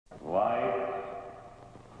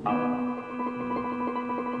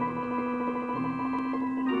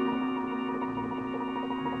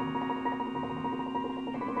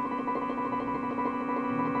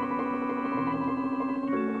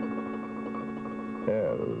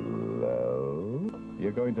Hello.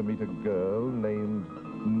 You're going to meet a girl named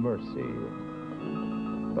Mercy.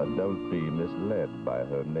 But don't be misled by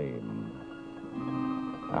her name.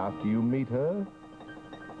 After you meet her,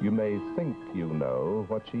 you may think you know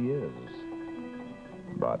what she is.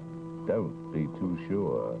 But don't be too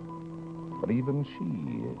sure. But even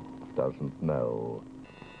she doesn't know.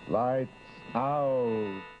 Lights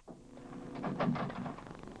out.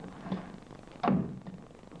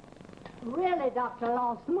 Really, Dr.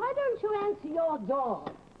 Lawson, why don't you answer your door?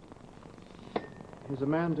 Is a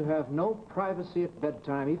man to have no privacy at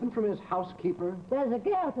bedtime, even from his housekeeper? There's a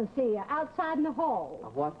girl to see you outside in the hall. A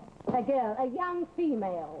what? A girl, a young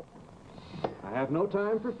female. I have no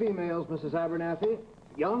time for females, Mrs. Abernathy.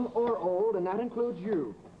 Young or old, and that includes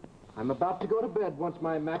you. I'm about to go to bed once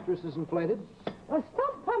my mattress is inflated. Well,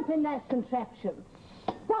 stop pumping that contraption.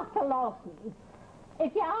 Dr. Lawson,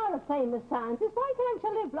 if you are a famous scientist, why can't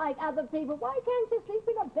you live like other people? Why can't you sleep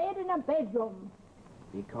in a bed in a bedroom?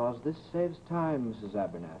 Because this saves time, Mrs.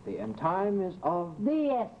 Abernathy, and time is of... The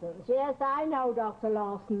essence. Yes, I know, Dr.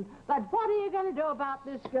 Lawson. But what are you going to do about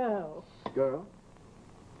this girl? Girl?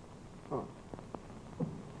 Oh.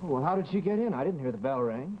 Well, how did she get in? I didn't hear the bell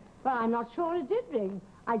ring. Well, I'm not sure it did ring.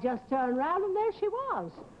 I just turned around and there she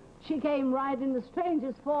was. She came riding the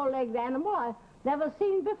strangest four-legged animal I've never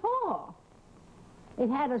seen before. It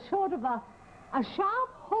had a sort of a sharp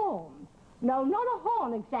horn. No, not a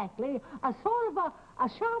horn exactly. A sort of a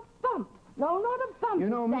sharp bump. No, not a bump. You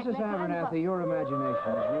know, exactly. Mrs. Abernathy, your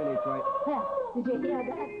imagination is really quite... Well, did you hear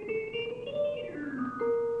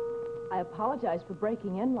that? I apologize for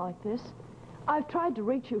breaking in like this. I've tried to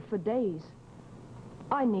reach you for days.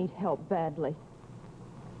 I need help badly.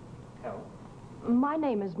 Help? My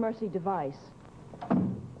name is Mercy Device.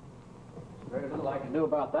 Very little I can do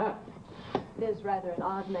about that. It is rather an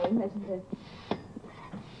odd name, isn't it?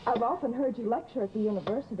 I've often heard you lecture at the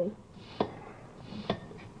university.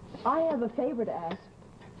 I have a favor to ask.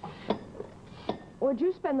 Would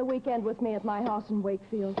you spend the weekend with me at my house in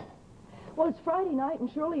Wakefield? Well, it's Friday night,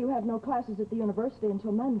 and surely you have no classes at the university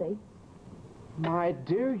until Monday. My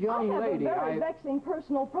dear young lady, I have a very vexing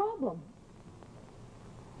personal problem.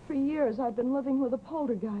 For years, I've been living with a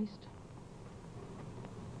poltergeist.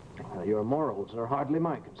 Well, your morals are hardly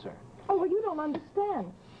my concern. Oh, well, you don't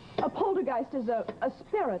understand. A poltergeist is a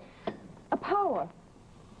spirit, a power,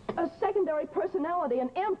 a secondary personality, an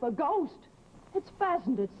imp, a ghost. It's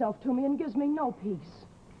fastened itself to me and gives me no peace.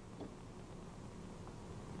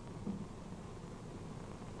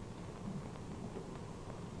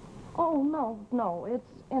 Oh, no, it's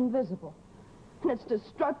invisible. And it's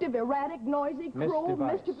destructive, erratic, noisy, cruel,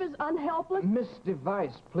 mischievous, unhelpless. Miss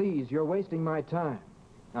Device, please, you're wasting my time.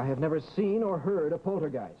 I have never seen or heard a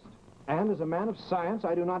poltergeist. And as a man of science,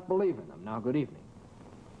 I do not believe in them. Now, good evening.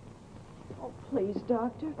 Oh, please,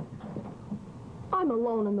 Doctor. I'm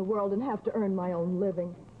alone in the world and have to earn my own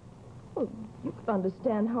living. Well, you can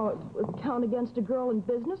understand how it would count against a girl in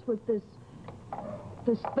business with this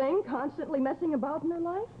thing constantly messing about in her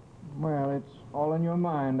life. Well, it's all in your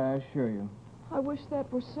mind, I assure you. I wish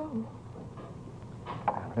that were so.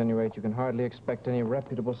 At any rate, you can hardly expect any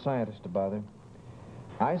reputable scientist to bother.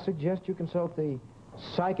 I suggest you consult the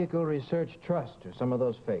Psychical Research Trust or some of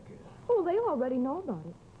those fakers. Oh, they already know about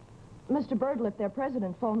it. Mr. Birdlip, their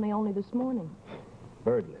president, phoned me only this morning.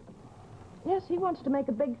 Birdlip? Yes, he wants to make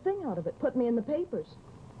a big thing out of it, put me in the papers.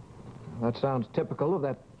 That sounds typical of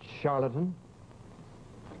that charlatan.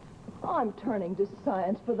 I'm turning to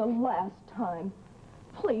science for the last time.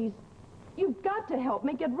 Please, you've got to help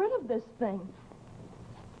me get rid of this thing.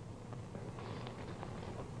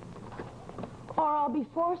 Or I'll be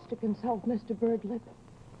forced to consult Mr. Birdlip.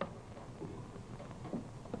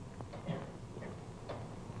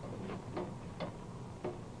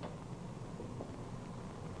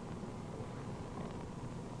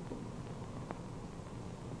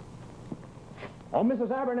 Oh, Mrs.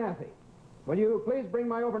 Abernathy, will you please bring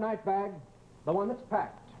my overnight bag, the one that's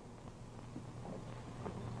packed?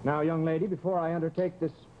 Now, young lady, before I undertake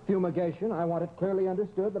this fumigation, I want it clearly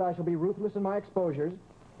understood that I shall be ruthless in my exposures,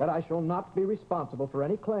 that I shall not be responsible for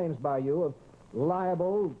any claims by you of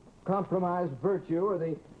libel, compromised virtue, or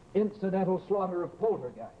the incidental slaughter of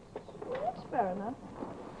poltergeists. Well, that's fair enough.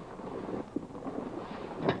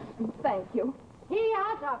 Thank you. Here you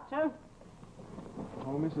are, Doctor.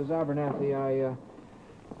 Oh, Mrs. Abernathy, I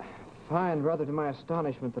find, rather to my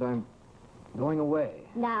astonishment, that I'm going away.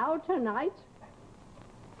 Now, tonight?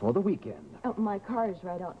 For the weekend. Oh, my car is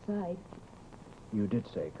right outside. You did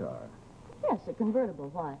say car. Yes, a convertible.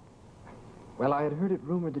 Why? Well, I had heard it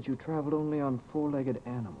rumored that you traveled only on four-legged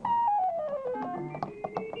animals.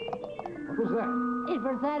 What was that? It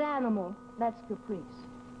was that animal. That's Caprice.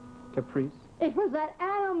 Caprice? It was that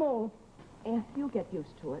animal. You'll get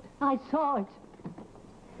used to it. I saw it.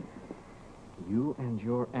 You and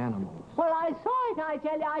your animals. Well, I saw it, I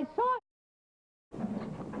tell you. I saw it.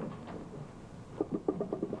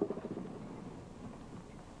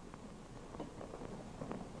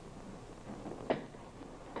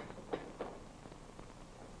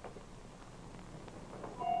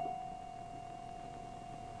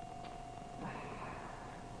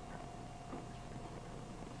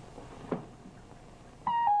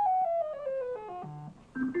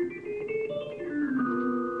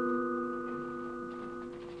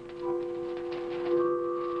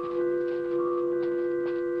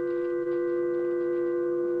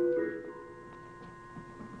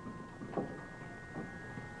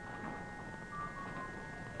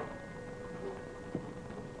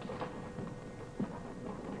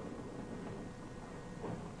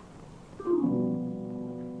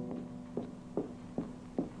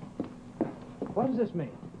 What does this mean?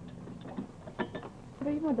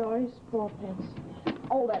 Prima Doris fourpence.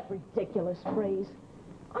 Oh, that ridiculous phrase.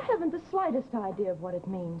 I haven't the slightest idea of what it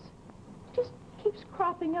means. It just keeps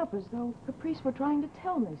cropping up as though Caprice were trying to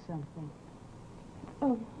tell me something.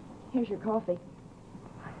 Oh, here's your coffee.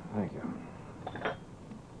 Thank you.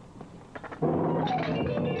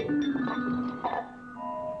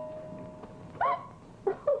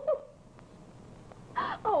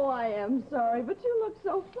 Oh, I am sorry, but you look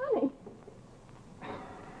so funny.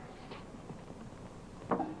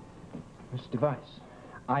 Miss Device,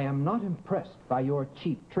 I am not impressed by your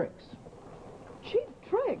cheap tricks. Cheap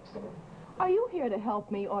tricks? Are you here to help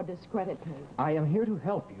me or discredit me? I am here to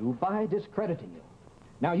help you by discrediting you.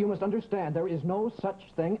 Now, you must understand there is no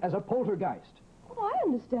such thing as a poltergeist. Oh, I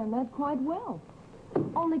understand that quite well.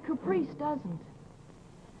 Only Caprice doesn't.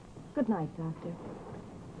 Good night, Doctor.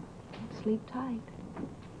 Sleep tight.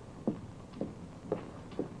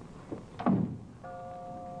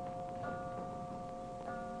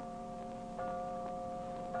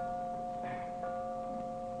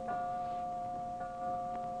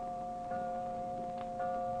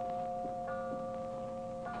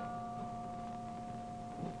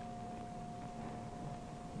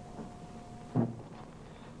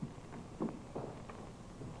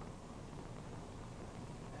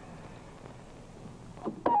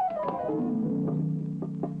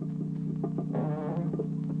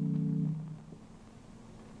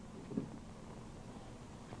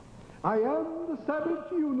 I am the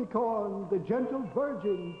savage unicorn, the gentle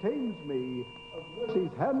virgin tames me. Of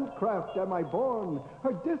mercy's handcraft am I born,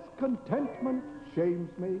 her discontentment shames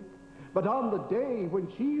me. But on the day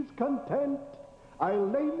when she's content, I'll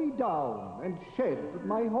lay me down and shed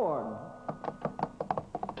my horn.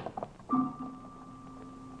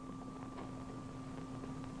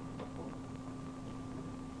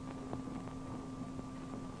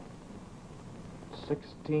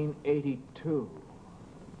 $16.82.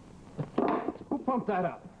 Who pumped that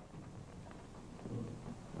up?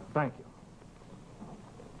 Thank you.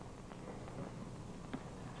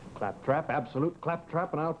 Claptrap, absolute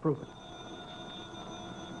claptrap, and I'll prove it.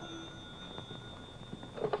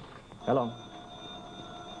 Hello?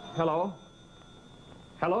 Hello?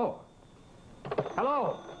 Hello?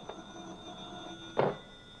 Hello?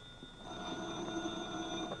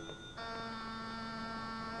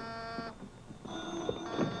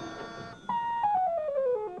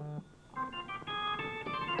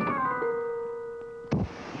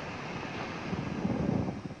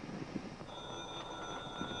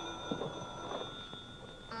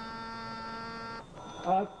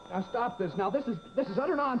 Now stop this. Now, this is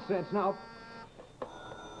utter nonsense. Now.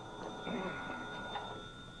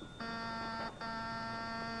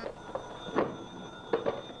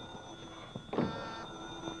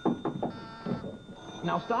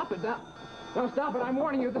 Now stop it. Now stop it. I'm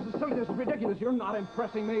warning you. This is silly. This is ridiculous. You're not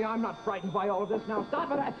impressing me. I'm not frightened by all of this. Now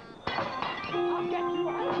stop it. I'll get you.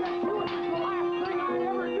 I'll get you. It's the last thing I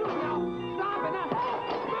ever do. Now stop it. Now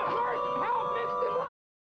help, Miss Device.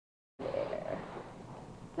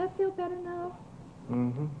 Does that feel better now?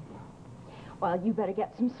 Mm-hmm. Well, you better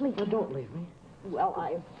get some sleep. Well, don't leave me.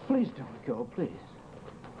 Well, Please don't go, please.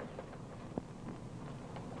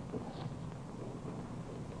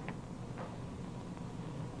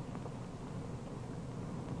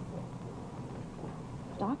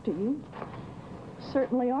 Doctor, you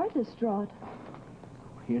certainly are distraught.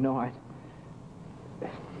 You know,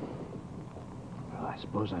 Well, I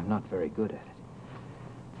suppose I'm not very good at it.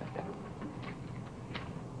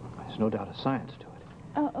 There's no doubt of science to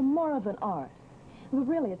it. More of an art. Well,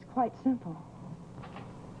 really, it's quite simple.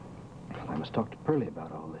 I must talk to Pearlie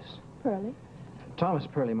about all this. Pearlie? Thomas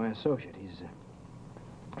Pearlie, my associate,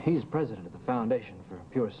 He's president of the Foundation for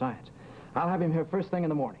Pure Science. I'll have him here first thing in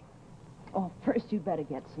the morning. Oh, first you better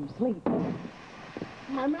get some sleep.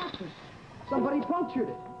 My mattress. Somebody punctured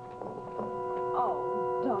it.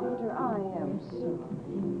 Oh, Doctor, I am sorry.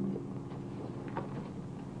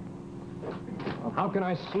 How can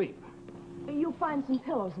I sleep? You'll find some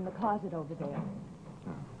pillows in the closet over there.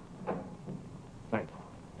 Thank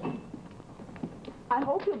you. I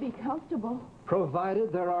hope you'll be comfortable.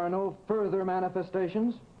 Provided there are no further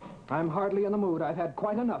manifestations. I'm hardly in the mood. I've had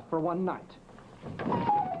quite enough for one night. 3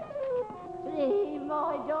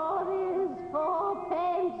 more dollars, 4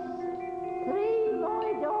 pence. 3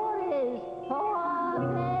 more dollars, 4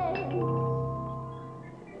 pence.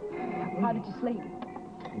 How did you sleep?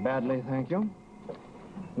 Badly, thank you.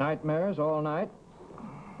 Nightmares all night.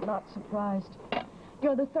 Not surprised.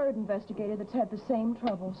 You're the third investigator that's had the same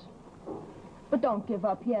troubles. But don't give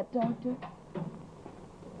up yet, Doctor.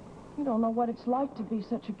 You don't know what it's like to be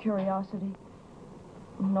such a curiosity.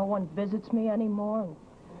 No one visits me anymore,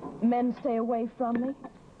 and men stay away from me.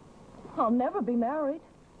 I'll never be married.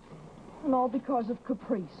 And all because of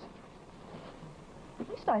caprice. At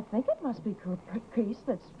least I think it must be caprice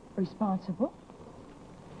that's responsible.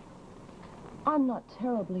 I'm not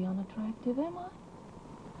terribly unattractive, am I?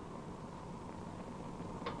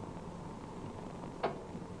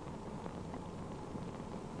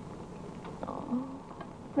 Oh,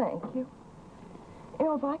 thank you. You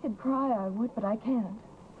know, if I could cry, I would, but I can't.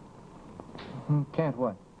 Can't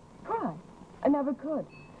what? Cry. I never could.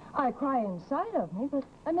 I cry inside of me, but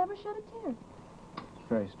I never shed a tear.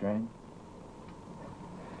 Very strange.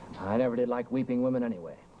 I never did like weeping women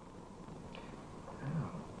anyway.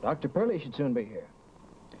 Dr. Pearlie should soon be here.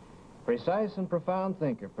 Precise and profound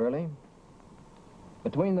thinker, Pearlie.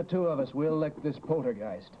 Between the two of us, we'll lick this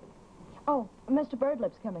poltergeist. Oh, Mr.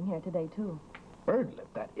 Birdlip's coming here today, too. Birdlip,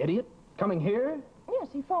 that idiot? Coming here? Yes,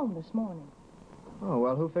 he phoned this morning. Oh,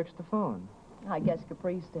 well, who fixed the phone? I guess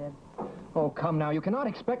Caprice did. Oh, come now. You cannot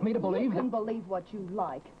expect me to believe You can that... believe what you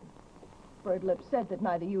like. Birdlip said that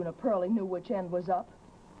neither you nor Pearlie knew which end was up.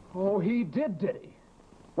 Oh, he did he?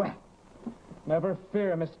 Well, never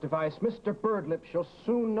fear, Miss Device. Mr. Birdlip shall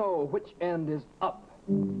soon know which end is up.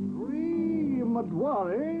 3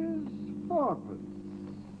 Madoires, 4pence.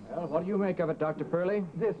 Well, what do you make of it, Dr. Pearlie?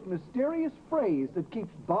 This mysterious phrase that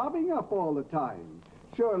keeps bobbing up all the time.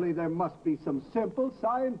 Surely there must be some simple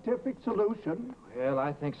scientific solution. Well,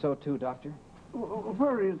 I think so, too, Doctor.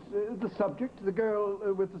 Where is the subject, the girl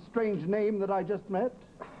with the strange name that I just met?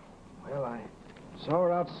 Well, I saw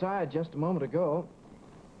her outside just a moment ago,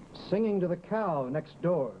 singing to the cow next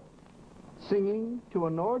door. Singing to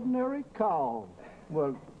an ordinary cow.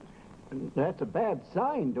 Well, that's a bad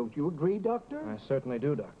sign, don't you agree, Doctor? I certainly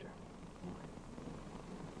do, Doctor.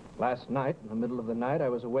 Last night, in the middle of the night, I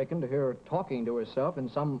was awakened to hear her talking to herself in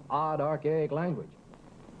some odd, archaic language.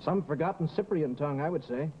 Some forgotten Cyprian tongue, I would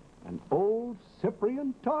say. An old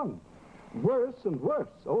Cyprian tongue. Worse and worse.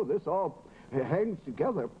 Oh, this all hangs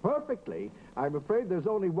together perfectly. I'm afraid there's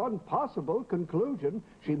only one possible conclusion.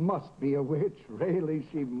 She must be a witch. Really,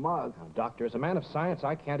 she must. Now, Doctor, as a man of science,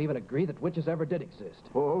 I can't even agree that witches ever did exist.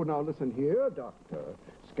 Oh, now listen here, Doctor.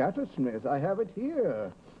 Scattersmith, I have it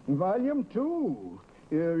here. Volume 2.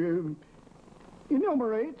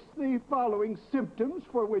 Enumerates the following symptoms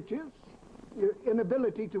for witches.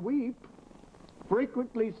 Inability to weep.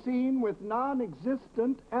 Frequently seen with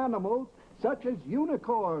non-existent animals such as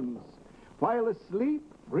unicorns. While asleep,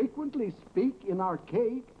 frequently speak in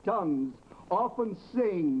archaic tongues. Often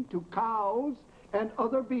sing to cows and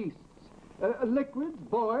other beasts. Liquids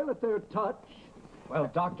boil at their touch. Well,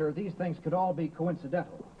 Doctor, these things could all be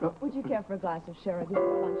coincidental. Would you care for a glass of sherry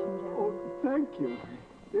before luncheon, Jack? Oh, thank you.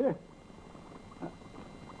 Yeah.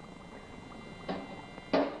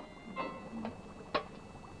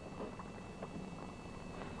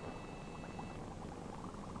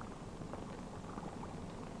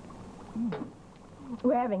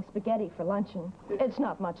 We're having spaghetti for luncheon. It's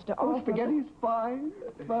not much to Oh, offer. spaghetti's fine.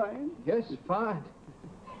 Fine. Yes, fine.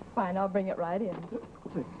 Fine, I'll bring it right in.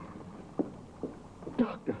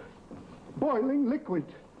 Doctor, boiling liquid.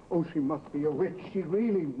 Oh, she must be a witch. She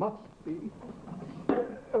really must be.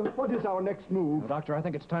 What is our next move? Well, Doctor, I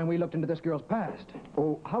think it's time we looked into this girl's past.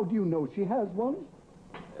 Oh, how do you know she has one?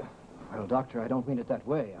 Well, Doctor, I don't mean it that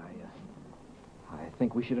way. I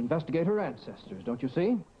think we should investigate her ancestors, don't you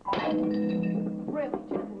see? Really,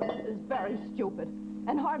 gentlemen, this is very stupid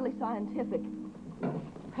and hardly scientific.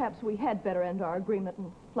 Perhaps we had better end our agreement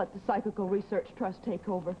and let the Psychical Research Trust take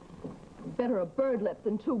over. Better a bird lip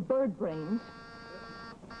than 2 bird brains.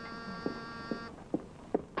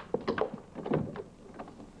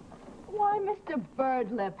 Why, Mr.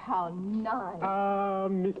 Birdlip, how nice. Ah,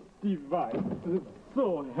 Miss Device,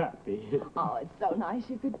 so happy Oh, it's so nice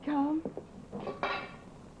you could come.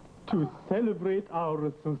 to celebrate our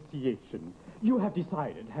association. You have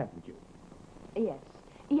decided, haven't you? Yes.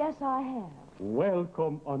 Yes, I have.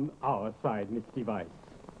 Welcome on our side, Miss Device.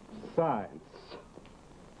 Science.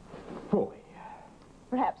 Boy.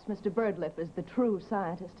 Perhaps Mr. Birdlip is the true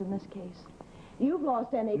scientist in this case. You've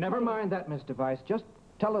lost any... Never mind that, Miss Device. Just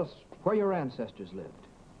tell us where your ancestors lived.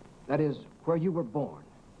 That is, where you were born.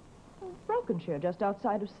 Brokenshire, just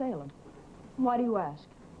outside of Salem. Why do you ask?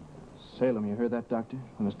 Salem, you heard that, Doctor?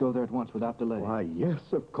 We must go there at once without delay. Why, yes,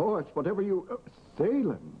 of course. Whatever you...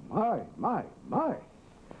 Salem. My.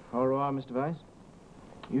 Au revoir, Miss Device.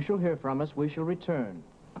 You shall hear from us. We shall return.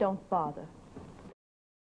 Don't bother.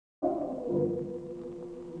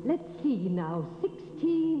 Let's see now.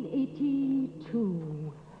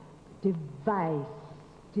 1682. Device.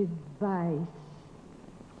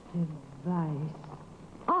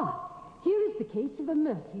 Ah, here is the case of a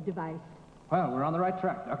Mercy Device. Well, we're on the right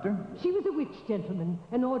track, Doctor. She was a witch, gentlemen,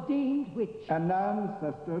 an ordained witch. An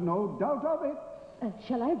ancestor, no doubt of it.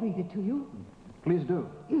 Shall I read it to you? Please do.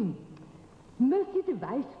 Mercy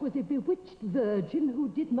Device was a bewitched virgin who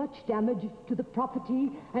did much damage to the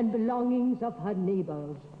property and belongings of her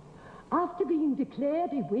neighbors. After being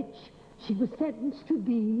declared a witch, she was sentenced to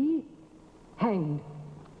be hanged.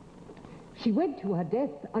 She went to her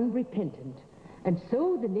death unrepentant, and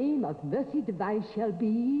so the name of Mercy Device shall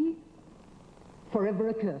be forever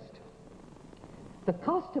accursed. The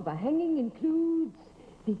cost of a hanging includes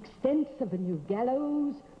the expense of a new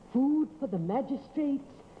gallows, food for the magistrates,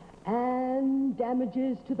 and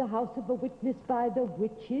damages to the house of a witness by the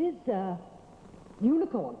witch's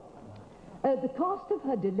unicorn. The cost of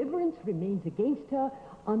her deliverance remains against her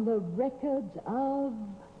on the records of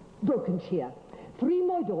Brokenshire. 3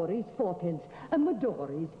 moidores, 4 pence.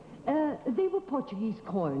 Moidores, they were Portuguese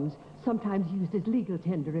coins, sometimes used as legal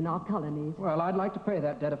tender in our colonies. Well, I'd like to pay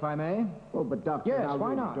that debt if I may. Oh, but Doctor, Yes, now why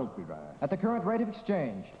really, not? don't be rash. At the current rate of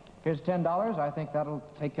exchange. Here's $10. I think that'll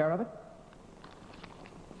take care of it.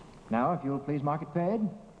 Now, if you'll please mark it paid.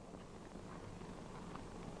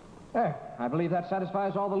 There. I believe that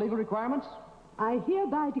satisfies all the legal requirements. I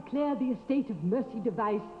hereby declare the estate of Mercy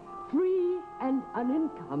Device free and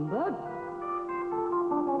unencumbered.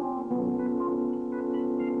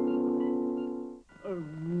 A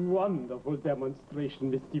wonderful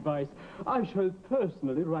demonstration, Miss Device. I shall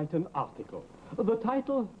personally write an article. The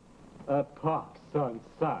title, Parks on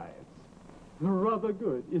Science. Rather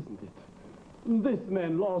good, isn't it? This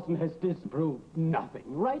man Lawson has disproved nothing,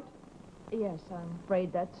 right? Yes, I'm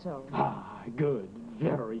afraid that's so. Ah, good.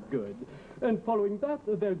 Very good. And following that,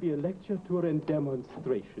 there'll be a lecture tour and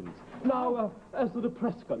demonstrations. Now, as to the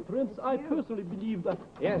press conference, I personally believe that...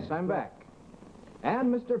 Yes, I'm back.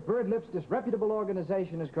 And Mr. Birdlip's disreputable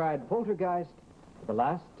organization has cried poltergeist for the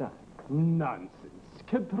last time. Nonsense.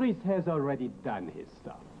 Caprice has already done his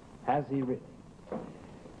stuff. Has he really?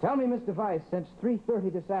 Tell me, Miss Device, since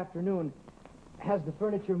 3:30 this afternoon, has the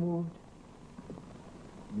furniture moved?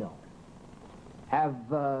 No. Have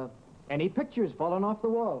any pictures fallen off the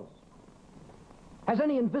walls? Has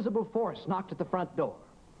any invisible force knocked at the front door?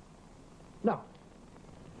 No.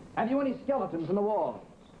 Have you any skeletons in the walls?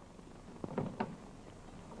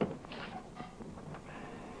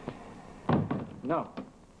 No.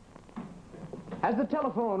 Has the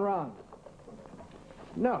telephone rung?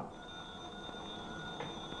 No.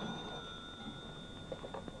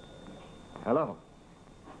 Hello?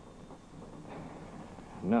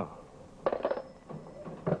 No.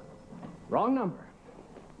 Wrong number.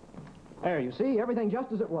 There, you see, everything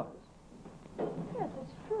just as it was. Yes,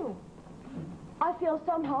 it's true. I feel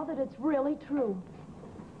somehow that it's really true.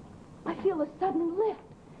 I feel a sudden lift,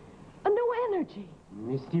 a new energy.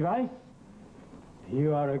 Miss Device,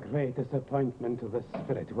 you are a great disappointment to the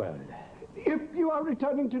spirit world. If you are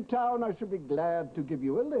returning to town, I shall be glad to give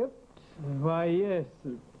you a lift. Why, yes.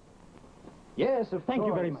 Yes, of Thank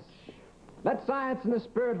you course. very much. Let science and the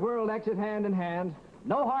spirit world exit hand in hand.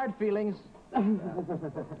 No hard feelings.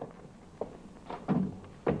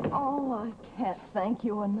 Oh, I can't thank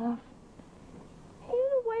you enough.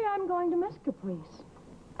 Either way, I'm going to miss Caprice.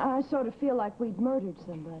 I sort of feel like we'd murdered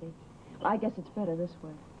somebody. I guess it's better this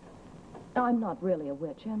way. I'm not really a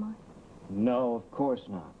witch, am I? No, of course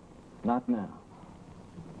not. Not now.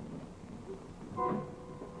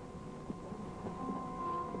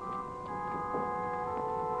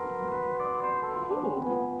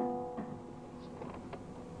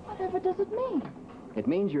 Whatever does it mean? It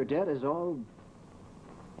means your debt is all...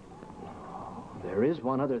 There is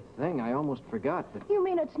one other thing I almost forgot, but... You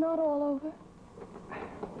mean it's not all over?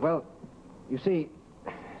 Well, You see,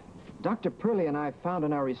 Dr. Purley and I found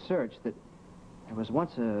in our research that there was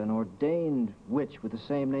once an ordained witch with the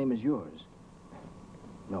same name as yours.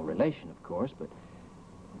 No relation, of course, but...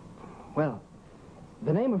 Well,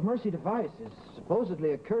 the name of Mercy Device is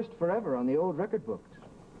supposedly accursed forever on the old record books.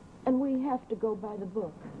 And we have to go by the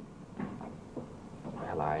book,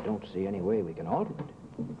 Well, I don't see any way we can alter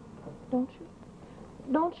it. don't you?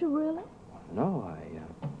 Don't you really? No,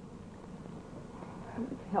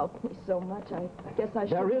 You've helped me so much, I guess I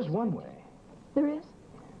should... There is one way. There is?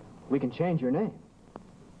 We can change your name.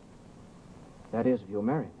 That is, if you'll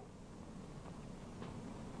marry me.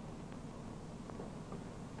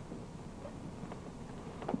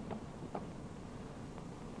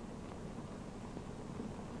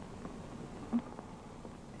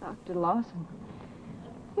 Dr. Lawson,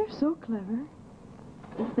 you're so clever.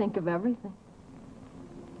 You think of everything.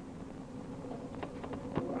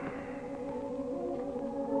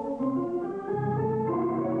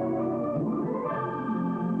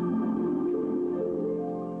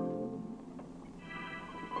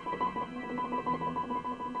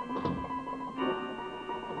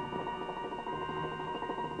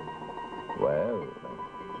 Well,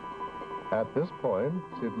 at this point,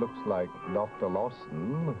 it looks like Dr.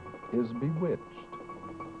 Lawson is bewitched,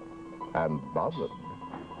 and bothered,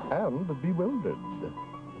 and bewildered.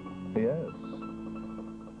 Yes.